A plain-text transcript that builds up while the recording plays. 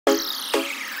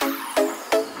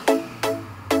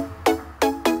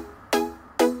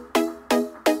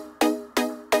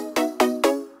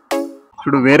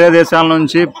ఇప్పుడు వేరే దేశాల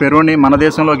నుంచి పెరుగుని మన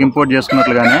దేశంలోకి ఇంపోర్ట్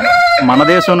చేసుకున్నట్లుగానే మన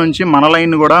దేశం నుంచి మన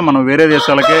లైన్ కూడా మనం వేరే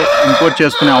దేశాలకే ఇంపోర్ట్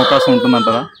చేసుకునే అవకాశం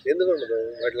ఉంటుందంటారా? ఎందుకు ఉండదు?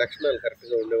 వాటి లక్షణాలు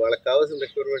కరెక్ట్గా ఉండే వాళ్ళకి కావాల్సిన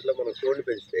రిక్వైర్మెంట్లో మనం కోడిని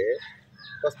పెంచితే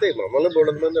వస్తాయి. మమ్మల్ని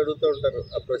 300 మంది అడుగుతూ ఉంటారు.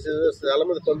 ఆ ప్రొసీజర్స్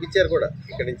చాలామంది పంపించారు కూడా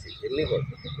ఇక్కడి నుంచి వెళ్ళి కూడా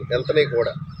వెళ్తున్నాయి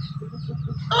కూడా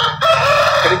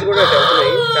ఇక్కడి నుంచి కూడా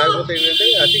వెళ్తున్నాయి. కాకపోతే ఏంటంటే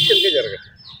అఫీషియల్గా జరగదు.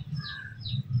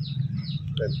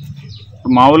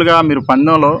 మామూలుగా మీరు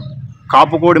పందెంలో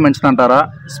కాపు కోడి మంచిదంటారా,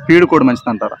 స్పీడ్ కోడి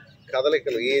మంచిదంటారా?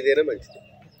 కదలికలు ఏదైనా మంచిది,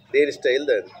 దేని స్టైల్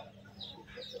దాన్ని.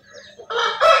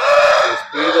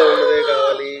 స్పీడ్గా ఉన్నదే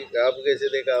కావాలి, కాపు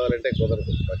వేసేదే కావాలంటే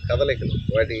కుదరదు. కదలికలు,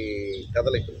 వాటి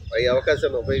కదలికలు, అవి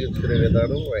అవకాశాన్ని ఉపయోగించుకునే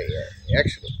విధానం,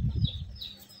 యాక్షన్,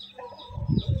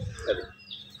 అది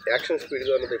యాక్షన్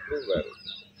స్పీడ్గా ఉన్నది ఎప్పుడు రాదు.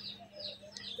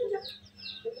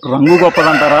 రంగు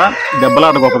గొప్పదంటారా,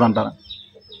 దెబ్బలాట గొప్పదంటారా?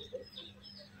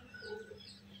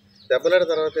 దెబ్బలాట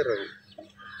తర్వాతే రంగు.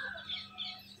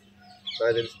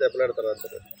 నాకు తెలిసి దెబ్బలాట తర్వాత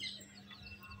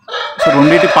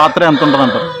రెండింటి పాత్ర ఎంత ఉంటుంది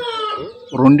అంటారు?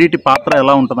 రెండింటి పాత్ర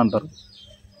ఎలా ఉంటుంది అంటారు?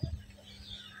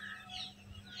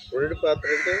 రెండింటి పాత్ర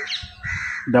అంటే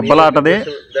దెబ్బలాటదే,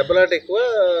 దెబ్బలాట ఎక్కువ.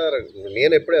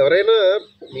 నేను ఎప్పుడు ఎవరైనా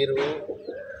మీరు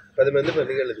 10 మంది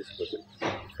పందిగాళ్ళు తీసుకోండి,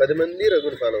 10 మంది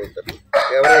రంగులు ఫాలో అవుతారు.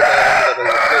 ఎవరైనా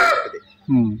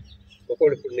ఉంటుంది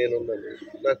ఒక్కోడు. ఇప్పుడు నేను ఉన్నాను,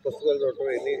 నాకు పుస్తకాలు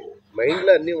చూడటం ఎన్ని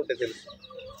మైండ్లో అన్నీ ఉంటాయి తెలుసు,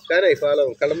 కానీ అవి ఫాలో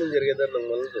కళ్ళ ముందు జరిగేదాన్ని నన్ను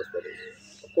వల్ల చూస్తారు.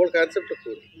 ఒక్కోడు కాన్సెప్ట్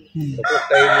ఒక్కో, ఒక్కొక్క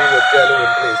టైము వచ్చాలు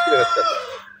ఒంట్లో వేసుకుని వేస్తారు.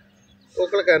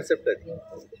 ఒక్కళ్ళ కాన్సెప్ట్ అది.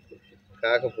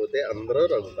 కాకపోతే అందరూ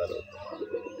రంగు ఫాలో అవుతారు.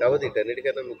 కాబట్టి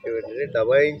వీటన్నిటికన్నా ముఖ్యం ఏంటంటే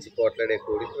దబాయించి పోట్లాడే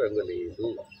కోడికి రంగు లేదు.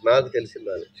 నాకు తెలిసిన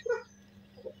నాలెడ్జ్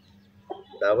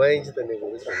దబాయించి తనే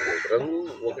కోడికి రంగు లేదు. రంగు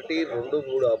 1, 2,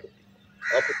 3 ఆపు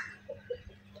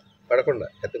పడకుండా,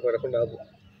 ఎత్తి పడకుండా ఆపు.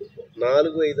 4,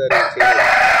 5, 6 చేయాలి.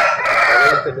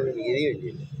 ఏది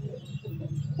చేయాలి.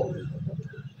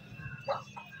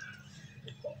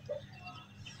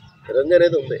 రంగు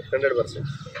అనేది ఉంది 100%.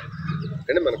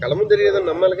 అంటే మన కళ్ళ ముందు జరిగేదని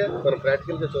నమ్మాలిగా, మనం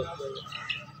ప్రాక్టికల్గా చూస్తున్నాం.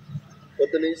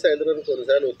 పొద్దున్న నుంచి సాయంత్రం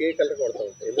కొన్నిసార్లు ఒకే కలర్ కొడతా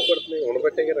ఉంటాయి. ఎందుకు కొడుతున్నాయి?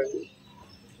 ఉండబట్టేగా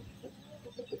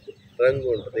రంగు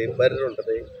ఉంటుంది, బర్రె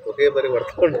ఉంటుంది, ఒకే బర్రె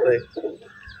కొడుతూ ఉంటుంది,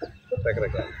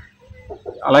 రకరకాల.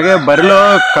 అలాగే బరిలో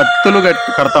కత్తులు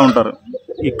కడతా ఉంటారు.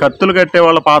 ఈ కత్తులు కట్టే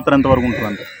వాళ్ళ పాత్ర ఎంతవరకు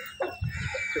ఉంటుందంటే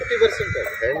 50%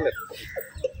 హ్యాండ్లర్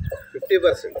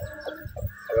 50%.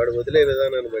 వాడు వదిలే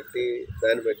విధానాన్ని బట్టి,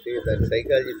 దాని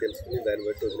సైకాలజీ తెలుసుకుని దాన్ని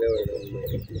బట్టి వదిలేవాడు.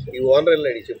 ఈ ఓనర్ వెళ్ళి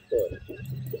అడిగి చెప్పుకోవాలి.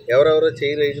 ఎవరెవరో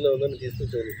చేయి రైజ్లో ఉందని తీసుకుని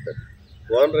చూపిస్తారు.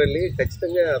 ఓనర్ వెళ్ళి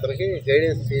ఖచ్చితంగా అతనికి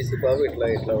గైడెన్స్ చేసి, బాబు ఇట్లా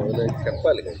ఉందని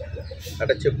చెప్పాలి.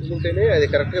 అట్లా చెప్పుకుంటేనే అది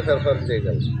కరెక్ట్గా పెర్ఫార్మ్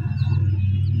చేయగలరు.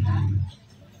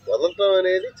 వదలటం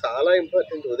అనేది చాలా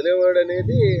ఇంపార్టెంట్. వదిలేవాడు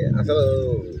అనేది అసలు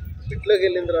పిట్లోకి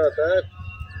వెళ్ళిన తర్వాత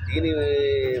దీని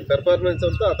పెర్ఫార్మెన్స్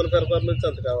అంతా అతని పెర్ఫార్మెన్స్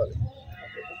అంత కావాలి.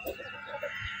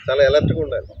 చాలా ఎలర్ట్గా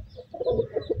ఉండాలి.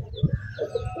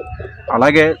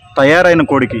 అలాగే తయారైన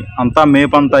కోడికి అంతా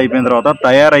మేపంతా అయిపోయిన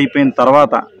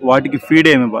తర్వాత వాటికి ఫీడ్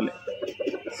ఏమి ఇవ్వాలి?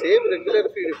 Same regular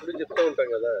feed. ఇప్పుడు చెప్తూ ఉంటాం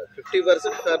కదా,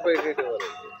 50% కార్బోహైడ్రేట్ ఇవ్వాలి.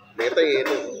 మిగతా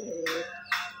ఏదో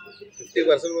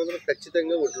 50% మాత్రం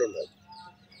ఖచ్చితంగా ఒడ్లు ఉండాలి.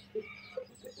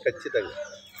 ఖచ్చితంగా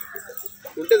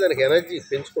ఉంటే దానికి ఎనర్జీ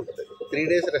పెంచుకుంటుంది. 3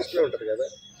 days రెస్ట్లో ఉంటుంది కదా,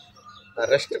 ఆ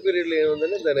రెస్ట్ పీరియడ్లో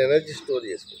ఏముందంటే దాని ఎనర్జీ స్టోర్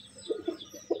చేసుకుంటుంది.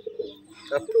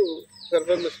 అప్పుడు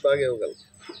పెర్ఫార్మెన్స్ బాగా ఇవ్వగలం.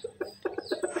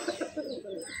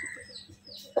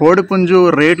 కోడి పుంజు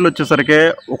రేట్లు వచ్చేసరికి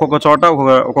ఒక్కొక్క చోట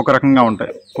ఒక్కొక్క రకంగా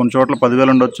ఉంటాయి. కొన్ని చోట్ల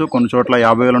 10,000 ఉండొచ్చు, కొన్ని చోట్ల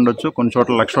 50,000 ఉండొచ్చు, కొన్ని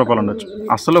చోట్ల ₹1,00,000 ఉండొచ్చు.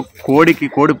 అసలు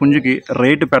కోడి పుంజుకి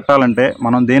రేటు పెట్టాలంటే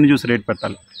మనం దేన్ని చూసి రేటు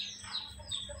పెట్టాలి?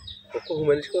 ఒక్కొక్క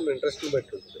మనిషికి ఉన్న ఇంట్రెస్ట్ని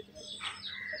బట్టి ఉంటుంది.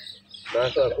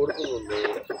 నాకు ఆ కోడి ఉంది,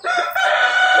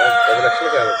 నాకు 10 లక్షలు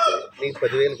కావచ్చు, నీకు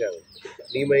 10,000 కావచ్చు.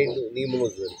 నీ మైండ్, నీ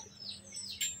మోజు అని.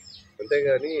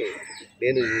 అంతేగాని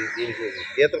నేను దీనికి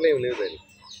గీతలు ఏమి లేవు దానికి.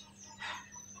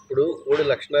 ఇప్పుడు కోడి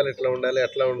లక్షణాలు ఎట్లా ఉండాలి,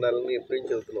 అట్లా ఉండాలని ఎప్పటి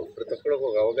నుంచి చెబుతున్నాం. ప్రతి ఒక్కరికి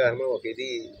ఒక అవగాహన, ఒక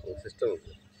సిస్టమ్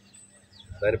ఉంటుంది.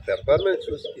 దాని పెర్ఫార్మెన్స్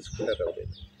చూసి తీసుకుంటారు. అవి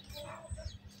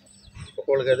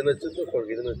ఒక్కొక్కడికి అది నచ్చుద్ది,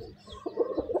 ఒక్కొక్కడికి ఇది నచ్చుద్ది.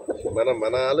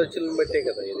 మన ఆలోచనలను బట్టే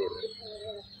కదా ఏదైనా.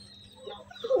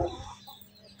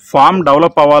 ఫామ్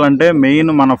డెవలప్ అవ్వాలంటే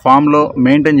మెయిన్ మన ఫామ్లో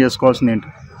మెయింటైన్ చేసుకోవాల్సింది ఏంటి?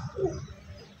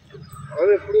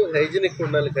 అవి ఎప్పుడు హైజీనిక్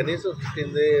ఉండాలి. కనీసం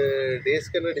 15 days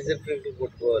కన్నా డిsinfectant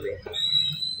కొట్టుకోవాలి,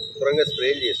 శుభ్రంగా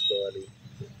స్ప్రేలు చేసుకోవాలి.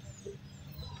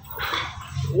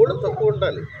 కోళ్ళు తక్కువ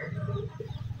ఉండాలి.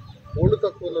 కోళ్ళు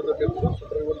తక్కువ ఉన్నదో ఎప్పుడు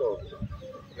శుభ్రంగా ఉంటుంది.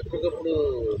 ఎప్పటికప్పుడు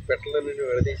పెట్టలన్నీ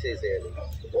విడదీసేసేయాలి.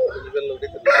 పిల్లలు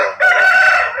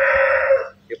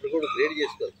ఎప్పుడు కూడా గ్రేడ్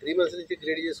చేసుకోవాలి. 3 months నుంచి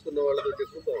గ్రేడ్ చేసుకున్న వాళ్ళతో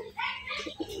ఎప్పుడు బాగుంటుంది.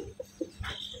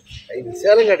 అవి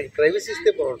విశాలంగా అడిగి ప్రైవసీ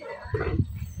ఇస్తే బాగుంటుంది.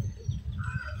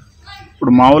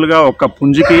 ఇప్పుడు మామూలుగా ఒక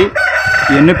పుంజుకి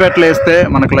ఎన్ని పెట్టలు వేస్తే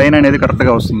మనకు లైన్ అనేది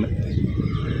కరెక్ట్గా వస్తుంది?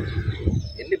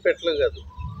 ఎన్ని పెట్టలు కాదు,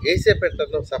 వేసే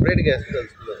పెట్టను సపరేట్గా వేస్తే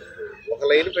తెలుసుకున్నాను. ఒక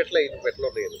లైన్ పెట్టలు 5 పెట్టలు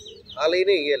ఉన్నాయి, ఆ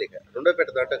లైనే వేయాలి. ఇక రెండో పెట్ట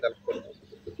దాంట్లో కలుపుకోవాలి.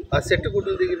 ఆ సెట్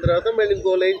గుడ్లు దిగిన తర్వాత మళ్ళీ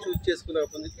ఇంకో లైన్ చూస్ చేసుకున్న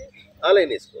పుంజుకి ఆ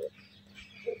లైన్ వేసుకోవాలి.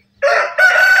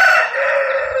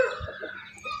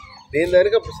 దీని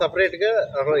దానికి అప్పుడు సపరేట్గా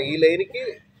ఈ లైన్కి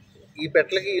ఈ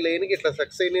పెట్టలకి ఈ లైన్కి ఇట్లా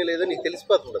సక్సెస్ అయినా లేదో నీకు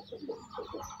తెలిసిపోతుంది.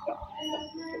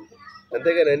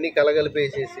 అంతేగాని అన్నీ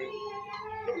కలగలిపేసేసి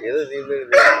ఏదో దీని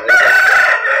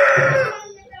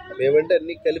మేమంటే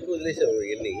అన్నీ కలిపి వదిలేసాము.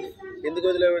 ఇవన్నీ ఎందుకు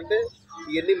వదిలేమంటే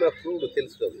ఇవన్నీ మా ప్రూవ్డ్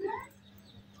తెలుసుకోము.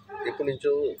 ఎప్పటి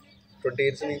నుంచో 20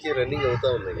 years నుంచి రన్నింగ్ అవుతూ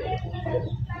ఉన్నాయి కదా.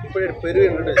 ఇప్పుడు పెరుగు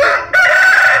ఇంట్రొడ్యూస్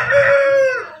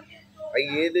అవి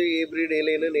ఏది ఏ బ్రీడ్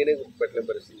ఏలైనా నేనే గుర్తుపెట్టలేని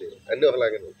పరిస్థితి. అన్నీ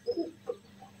ఒకలాగానే.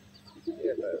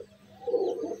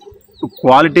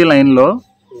 క్వాలిటీ లైన్లో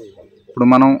ఇప్పుడు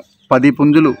మనం 10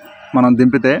 పుంజులు మనం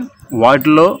దింపితే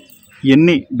వాటిలో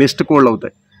ఎన్ని బెస్ట్ కోళ్ళు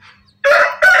అవుతాయి?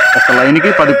 ఒక లైన్కి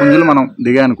 10 పుంజులు మనం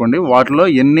దిగాయనుకోండి, వాటిలో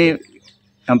ఎన్ని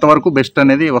ఎంతవరకు బెస్ట్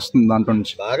అనేది వస్తుంది దాంట్లో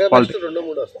నుంచి? క్వాలిటీ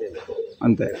 2-3 వస్తాయి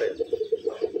అంతే,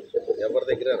 ఎవరి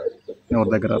దగ్గర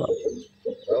రావు.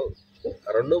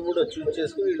 2-3 చూస్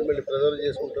చేసుకుని వీళ్ళు మళ్ళీ ప్రిజర్వ్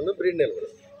చేసుకుంటున్నా బ్రీడ్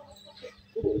నిలబడదు.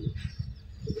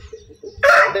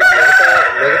 అంటే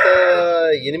మిగతా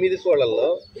 8 కోళ్ళల్లో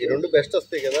ఈ 2 బెస్ట్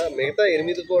వస్తాయి కదా. మిగతా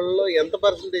 8 కోళ్ళలో ఎంత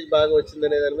పర్సంటేజ్ బాగా వచ్చింది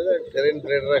అనే దాని మీద కరెంట్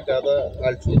బ్రీడరా కాదా,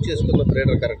 వాళ్ళు చూస్ చేసుకున్న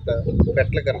బ్రీడర్ కరెక్టా,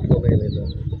 పెట్టలు కరెక్ట్గా ఉన్నాయి లేదా.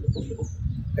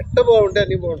 పెట్ట బాగుంటే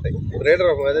అన్నీ బాగుంటాయి. బ్రీడర్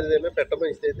ఒక మాదిరిదైనా పెట్ట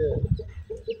మంచిది అయితే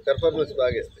పెర్ఫార్మెన్స్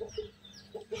బాగా ఇస్తాయి.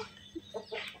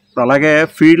 అలాగే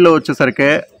ఫీల్డ్లో వచ్చేసరికి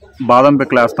బాదం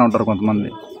పిక్కలు వేస్తూ ఉంటారు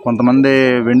కొంతమంది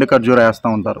వెండి ఖర్జూర వేస్తూ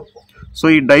ఉంటారు. సో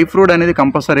ఈ డ్రై ఫ్రూట్ అనేది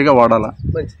కంపల్సరీగా వాడాలా?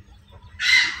 మంచిది.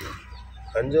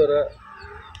 అంజూరా,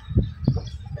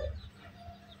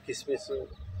 కిస్మిస్,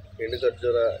 ఎండు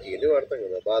ఖర్జూరా ఇవన్నీ వాడతాం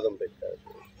కదా, బాదం పిక్క.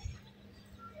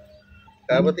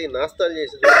 కాకపోతే ఈ నాస్తాలు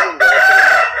చేసేది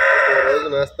ఒక రోజు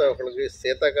నాస్తా, ఒకరికి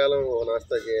శీతాకాలం ఒక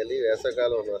నాస్తా చేయాలి,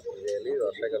 వేసవకాలం ఒక నాస్తా చేయాలి,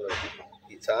 వర్షాకాలం.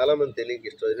 ఇది చాలామంది తెలియక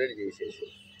ఇష్టం చేసేసి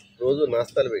రోజు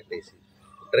నాస్తాలు పెట్టేసి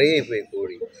డ్రై అయిపోయి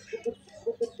కోడి,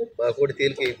 మా కోడి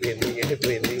తేలిక అయిపోయింది,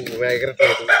 ఎండిపోయింది,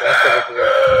 ఎగరట్లేదు, నాస్తా పెట్టుగా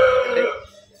అంటే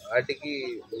వాటికి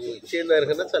నువ్వు ఇచ్చే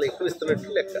దానికన్నా చాలా ఎక్కువ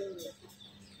ఇస్తున్నట్టు లెక్క.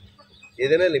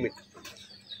 ఏదైనా లిమిట్.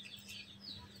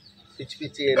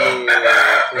 పిచ్చి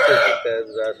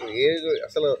ఏ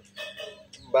అసలు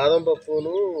బాదం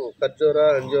పప్పును ఖర్జూరా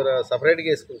అంజూరా సపరేట్గా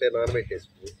వేసుకుంటే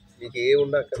నానబెట్టేసుకుని మీకు ఏ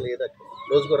ఉండక్కర్లేదు,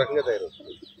 రోజుకో రకంగా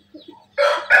తయారవుతుంది.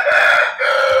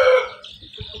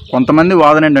 కొంతమంది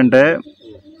వాదన ఏంటంటే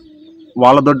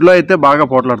వాళ్ళ దొడ్లో అయితే బాగా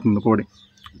పోట్లాడుతుంది కోడి,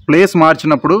 ప్లేస్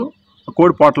మార్చినప్పుడు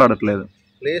కోడి పోట్లాడట్లేదు.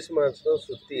 ప్లేస్ మార్చడం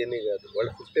సుత్తి అని కాదు,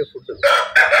 వాళ్ళు పెట్టే ఫుడ్,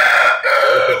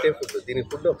 వాళ్ళు పెట్టే ఫుడ్. దీని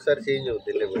ఫుడ్ ఒకసారి చేంజ్ అవుతుంది,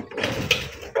 వెళ్ళేబట్టి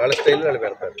వాళ్ళ స్టైల్లో వాళ్ళు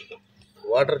పెడతారు.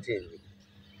 వాటర్ చేంజ్,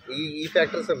 ఈ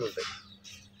ఫ్యాక్టర్స్ అన్నీ ఉంటాయి.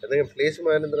 అందుకని ప్లేస్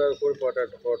మారిన తర్వాత కూడా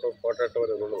పోటాటం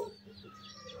అనేది ఉండవు.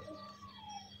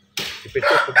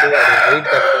 పెట్టే ఫుడ్ వెయిట్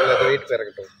తగ్గటం లేదా వెయిట్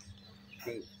పెరగటం,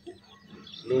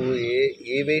 నువ్వు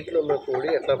ఏ వెయిట్లో ఉన్న కోడి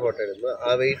ఎట్లా పోటాడిందో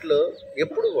ఆ వెయిట్లో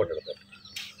ఎప్పుడు పోటాడతారు.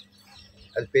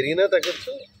 అది పెరిగినా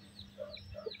తగ్గచ్చు,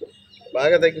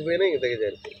 బాగా తగ్గిపోయినా ఇంక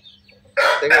తగ్గిపోయింది.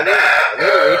 అంతేగాని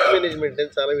నేను వెయిట్ మేనేజ్మెంట్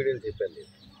అని చాలా వీడియోలు చెప్పాను,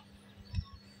 నేను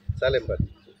చాలా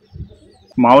ఇంపార్టెంట్.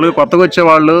 మామూలుగా కొత్తగా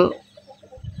వచ్చేవాళ్ళు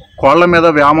కోళ్ళ మీద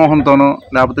వ్యామోహంతోనో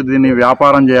లేకపోతే దీన్ని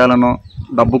వ్యాపారం చేయాలనో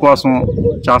డబ్బు కోసం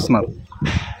చేస్తున్నారు.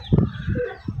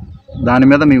 దాని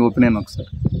మీద మీ ఒపీనియన్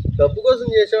ఒకసారి? డబ్బు కోసం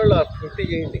చేసేవాళ్ళు ఆఫ్టర్ 50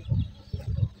 చేయండి.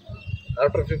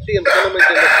 ఆఫ్టర్ 50 ఎంతకన్నా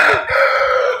మంచి ఇండస్ట్రీ.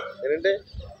 ఏంటంటే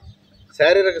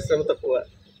శారీరక శ్రమ తక్కువ,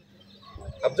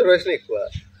 అబ్జర్వేషన్ ఎక్కువ.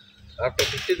 ఆఫ్టర్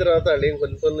 50 తర్వాత వాళ్ళు ఏం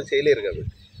కొన్ని పనులు చేయలేరు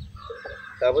కాబట్టి.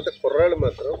 కాకపోతే కుర్రాళ్ళు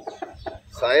మాత్రం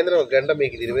సాయంత్రం 1 గంట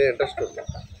మీకు దీని మీద ఇంట్రెస్ట్ ఉంది,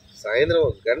 సాయంత్రం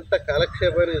 1 గంట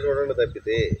కాలక్షేపానికి చూడండి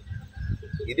తప్పితే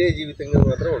ఇదే జీవితంగా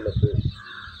మాత్రం ఉండద్దు.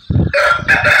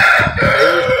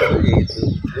 టైం వేస్ట్ పనులు చేయొద్దు.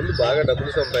 ముందు బాగా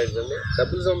డబ్బులు సంపాదించండి.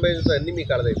 డబ్బులు సంపాదించడం అన్నీ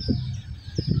మీకు అడదైపోతుంది.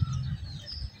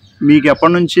 మీకు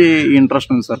ఎప్పటి నుంచి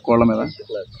ఇంట్రెస్ట్ ఉంది సార్ కోళ్ళ మీద?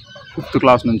 5th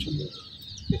క్లాస్ నుంచి.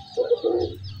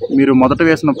 మీరు మొదట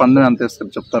వేసిన పందెం ఎంత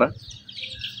ఇస్తారు చెప్తారా?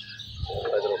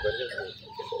 10 రూపాయలు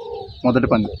మొదటి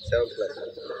పందెం. 7th class.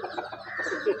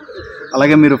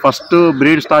 అలాగే మీరు ఫస్ట్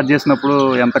బ్రీడ్ స్టార్ట్ చేసినప్పుడు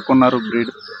ఎంత కొన్నారు?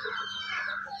 బ్రీడ్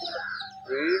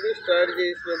స్టార్ట్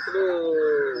చేసినప్పుడు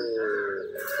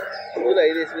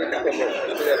 5,000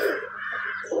 కొన్నాను.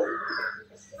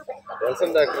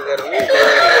 వలసన్ డాక్టర్ గారిని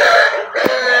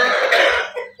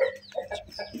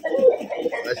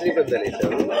అసలు పెద్దలు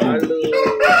వేశారు. వాళ్ళు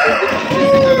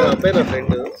అబ్బాయి నా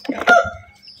ఫ్రెండ్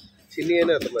చిన్ని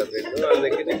అని అతను నా ఫ్రెండ్. వాళ్ళ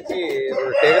దగ్గర నుంచి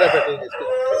 2 టేగరా పెట్టలు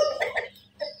తీసుకొచ్చి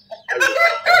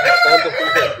దాంతో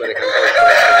పూసేస్తున్నారు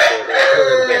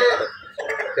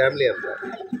ఫ్యామిలీ అంతా.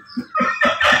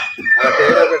 ఆ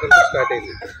తేడా పెట్టడంతో స్టార్ట్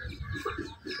అయింది.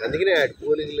 అందుకనే ఆ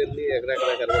పోలికలన్నీ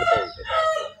ఎక్కడెక్కడ కనబడుతూ ఉంటాయి.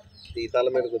 ఈ తల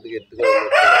మీద కొద్దిగా ఎత్తుగా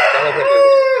చాలా పెట్టలేదు.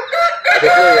 అది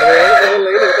ఎప్పుడు 20 ఏళ్ళ పిల్లలు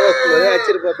ఇంకా వస్తుంది. అదే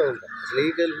ఆశ్చర్యపోతూ ఉంటాం. అసలు ఈ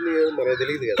కలిపి మనకు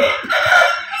తెలియదు కదా,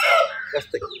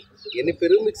 వస్తాయి. ఎన్ని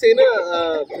పెరుగు మిక్స్ అయినా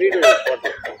బ్రీడ్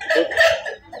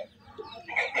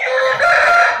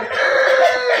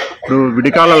ఇప్పుడు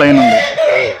విడికాల లైన్ ఉంది,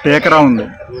 టేకరా ఉంది,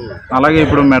 అలాగే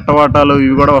ఇప్పుడు మెట్టవాటాలు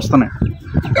ఇవి కూడా వస్తున్నాయి.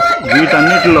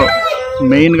 వీటన్నిటిలో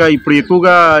మెయిన్గా ఇప్పుడు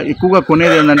ఎక్కువగా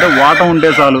కొనేది ఏంటంటే వాటం ఉంటే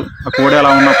చాలు, ఆ కోడి ఎలా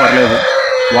ఉన్నా పర్లేదు,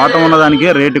 వాటం ఉన్నదానికే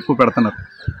రేట్ ఎక్కువ పెడుతున్నారు.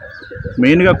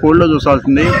 మెయిన్గా కోడిలో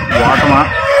చూసాల్సింది వాటమా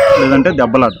లేదంటే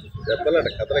దెబ్బలాట.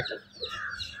 కథలకి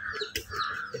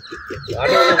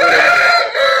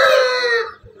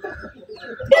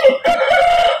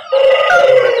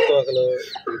మెట్టతోకలు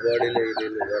ఈ బాడీలో ఇది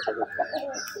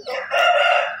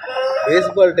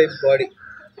బేస్బాల్ టైప్ బాడీ,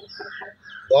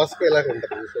 దోసకాయ ఇలాగ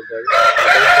ఉంటుంది బాడీ.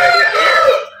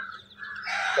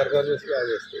 పర్ఫార్మెన్స్ బాగా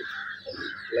చేస్తాయి,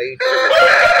 లైట్.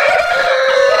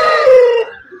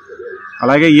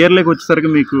 అలాగే ఇయర్లీకి వచ్చేసరికి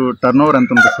మీకు టర్న్ ఓవర్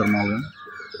ఎంత ఉంటుంది సార్ మామూలుగా?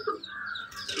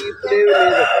 ఇప్పుడేమి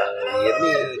లేదు,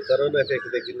 ఇవన్నీ కరోనా ఎఫెక్ట్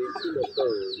దగ్గర నుంచి మొత్తం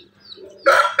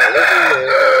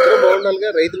అందరూ బాగుండాలిగా,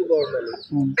 రైతులు బాగుండాలి,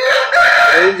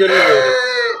 రేంజర్లు పోయి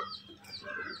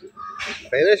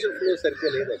ఫైనాన్షియల్ ఫ్లో సరిగ్గా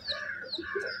లేదు.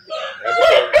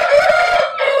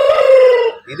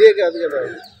 ఇదే కాదు కదా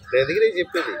నేను దగ్గరే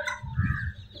చెప్పేది,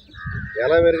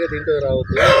 ఎలా మెరుగా తింటూ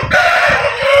రావద్దు.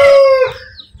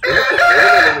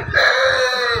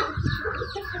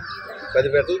 10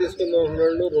 పెట్టలు తీసుకుందాం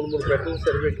ఉన్నాళ్ళు, 2-3 పెట్టలు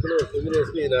సరిపెట్టుకుని పుంజులు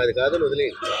వేసుకుని ఇది నాది కాదని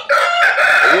వదిలేయండి.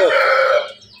 అయ్యో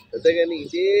అంతేగాని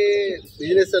ఇదే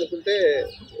బిజినెస్ అనుకుంటే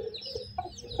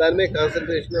దాని మీద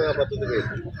కాన్సన్ట్రేషన్ ఆ పద్ధతి లేదు.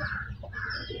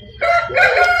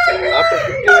 ఆఫ్టర్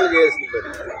 50 వాళ్ళు చేయాల్సింది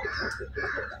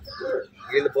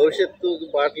వీళ్ళు భవిష్యత్తు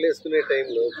బాటలు వేసుకునే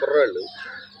టైంలో కుర్రాళ్ళు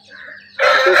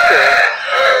చూస్తే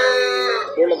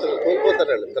వాళ్ళంతా కోల్పోతారు.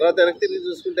 వాళ్ళు తర్వాత వెనక్కి తిరిగి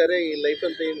చూసుకుంటారే ఈ లైఫ్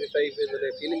అంతా ఏంటి అయిపోయిందనే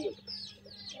ఫీలింగ్ ఉంటుంది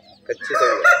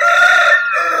ఖచ్చితంగా.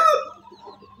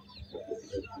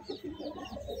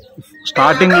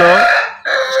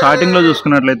 స్టార్టింగ్లో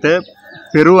చూసుకున్నట్లయితే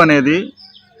పెరుగు అనేది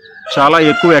చాలా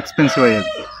ఎక్కువ ఎక్స్పెన్సివ్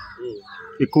అయ్యేది,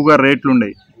 ఎక్కువగా రేట్లు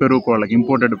ఉండేవి పెరుగు కోళ్ళకి,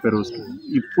 ఇంపోర్టెడ్ పెరుగుకి.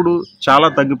 ఇప్పుడు చాలా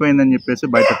తగ్గిపోయిందని చెప్పేసి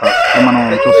బయట మనం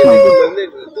చూస్తున్నాం.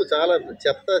 చాలా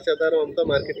చెత్త చెదారం అంతా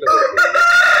మార్కెట్లో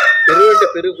పెరుగు అంటే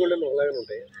పెరుగు కోళ్ళు అలాగే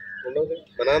ఉంటాయి, ఉండవు.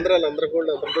 మన ఆంధ్రాలో అందరి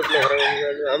కోళ్ళు అందరి కోట్లు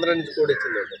ఆంధ్ర నుంచి కోడి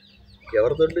వచ్చిందంట.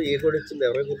 ఎవరి దొడ్డు ఏ కోడి వచ్చింది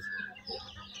ఎవరికి తెలుసు?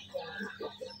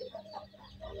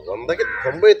 100కి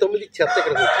 99 చెత్త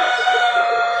ఇక్కడికి వచ్చింది,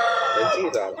 మంచిగా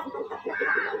రాదు.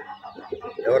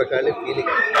 ఎవరి కానీ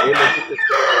ఫీలింగ్ ఏ మంచి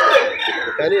తెచ్చుకోవాలి.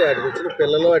 కానీ వాడికి వచ్చిన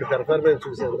పిల్లలు వాడి పెర్ఫార్మెన్స్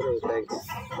చూసి అందరూ థ్యాంక్స్.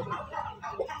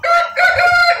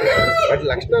 వాటి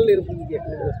లక్షణాలు నేర్పుతుంది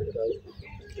ఎక్కడ రాదు.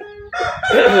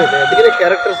 అందుకనే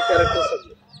క్యారెక్టర్స్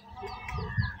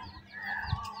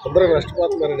అందరూ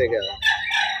నష్టపోతున్నారనే కదా.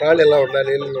 వాళ్ళు ఎలా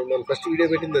ఉండాలి ఉండాలి ఫస్ట్ వీడియో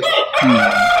పెట్టింది అది.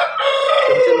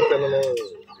 చిన్న చిన్న పిల్లలు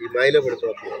ఈ మాయలో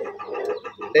పడిపోతున్నారు.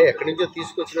 అంటే ఎక్కడి నుంచో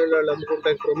తీసుకొచ్చిన వాళ్ళు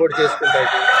అమ్ముకుంటానికి ప్రమోట్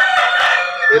చేసుకుంటానికి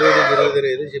ఇరవై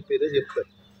ఏదో చెప్పేదో చెప్తారు.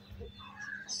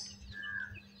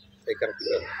 కరెక్ట్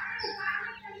కాదు.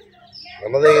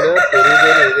 అన్నదైనా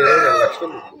పెరిగిదైనా ఏదైనా వాళ్ళ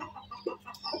లక్షణం.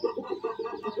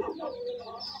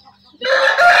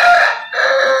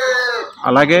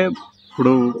 అలాగే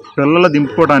ఇప్పుడు పిల్లలు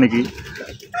దింపుకోవడానికి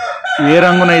ఏ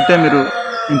రంగునైతే మీరు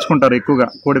ఎంచుకుంటారు ఎక్కువగా?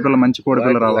 కోడిపిల్ల మంచి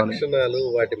కోడిపిల్ల రావాలి. లక్షణాలు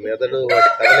వాటి మెదడు వాటి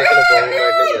కదలికలు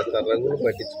బాగున్నాయంటే చేస్తారు. రంగులు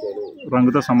పట్టించుకోరు,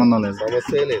 రంగుతో సంబంధం లేదు,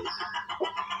 సమస్య లేదు.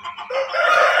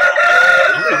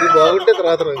 ఇది బాగుంటే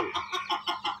తర్వాత రంగు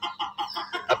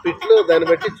ఆ పిట్లో దాన్ని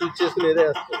బట్టి చూస్ చేసుకుని ఏదే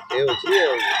వేస్తాం. ఏ వచ్చినాయి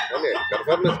కానీ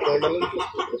పెర్ఫార్మెన్స్ బాగుండాలని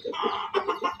చూసుకుంటాం.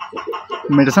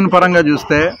 మెడిసిన్ పరంగా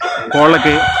చూస్తే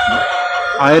కోళ్ళకి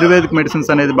ఆయుర్వేదిక్ మెడిసిన్స్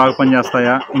అనేది బాగా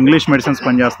పనిచేస్తాయా, ఇంగ్లీష్ మెడిసిన్స్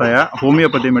పనిచేస్తాయా,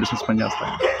 హోమియోపతి మెడిసిన్స్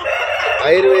పనిచేస్తాయా?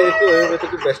 ఆయుర్వేదిక్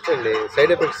హోమియోపతికి బెస్ట్ అండి,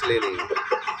 సైడ్ ఎఫెక్ట్స్ లేదు.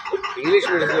 ఇంగ్లీష్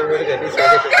మెడిసిన్ ఇవ్వడానికి అన్ని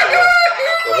సైడ్ ఎఫెక్ట్స్.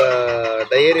 ఒక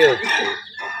డయేరియా వచ్చింది,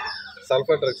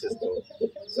 సల్ఫర్ డ్రగ్స్ ఇస్తాం.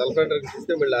 సల్ఫర్ డ్రగ్స్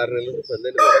ఇస్తే మళ్ళీ 6 నెలలకు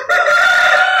 12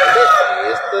 అంటే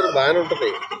వేస్తారు, బాగానే ఉంటుంది.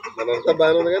 మనంతా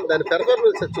బాగానే ఉంది కానీ దాని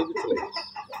పెర్ఫార్మెన్స్ అది చూపించలేదు.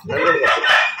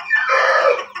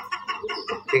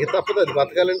 ఇక తప్పదు, అది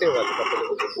బతకాలంటే ఇవ్వాలి, తప్పదు.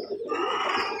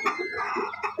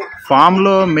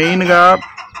 ఫామ్లో మెయిన్గా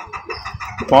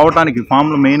పోవటానికి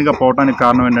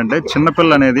కారణం ఏంటంటే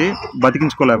చిన్నపిల్ల అనేది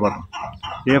బతికించుకోలేకపోతాం.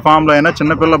 ఏ ఫామ్లో అయినా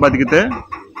చిన్నపిల్ల బతికితే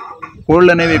కోళ్ళు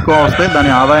అనేవి ఎక్కువ వస్తాయి,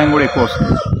 దాని ఆదాయం కూడా ఎక్కువ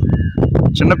వస్తుంది.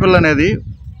 చిన్నపిల్ల అనేది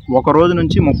 1 రోజు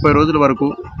నుంచి 30 రోజుల వరకు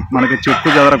మనకి చెక్కు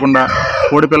చెదరకుండా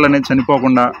కోడిపిల్ల అనేది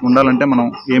చనిపోకుండా ఉండాలంటే మనం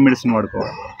ఏ మెడిసిన్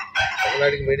వాడుకోవాలి?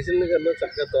 వాడికి మెడిసిన్ కన్నా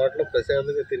చక్కగా తోటలో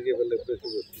ప్రశాంతంగా తిరిగే వాళ్ళు ఎక్కువ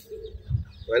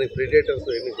వానికి ప్రిడేటర్స్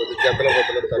ఎన్ని కొద్ది గద్దల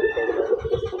తగ్గుకోవడం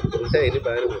ఉంటే అన్ని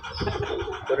బాగానే పోతాయి.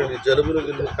 కొన్ని జలుబులు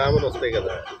కామన్ వస్తాయి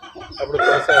కదా, అప్పుడు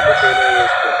ప్రశాంతం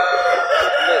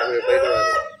బయట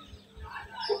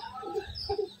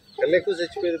కళ్ళు ఎక్కువ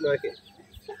చచ్చిపోయేది మాకే.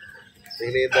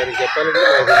 నేను దానికి చెప్పాలంటే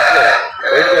నాకు తెలుసు కదా,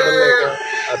 బయట కట్టలేక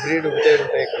ఆ బ్రీడ్ ఉంటాయి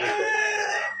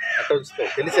అట్లా ఉంచుతాం,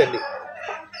 తెలిసి అన్ని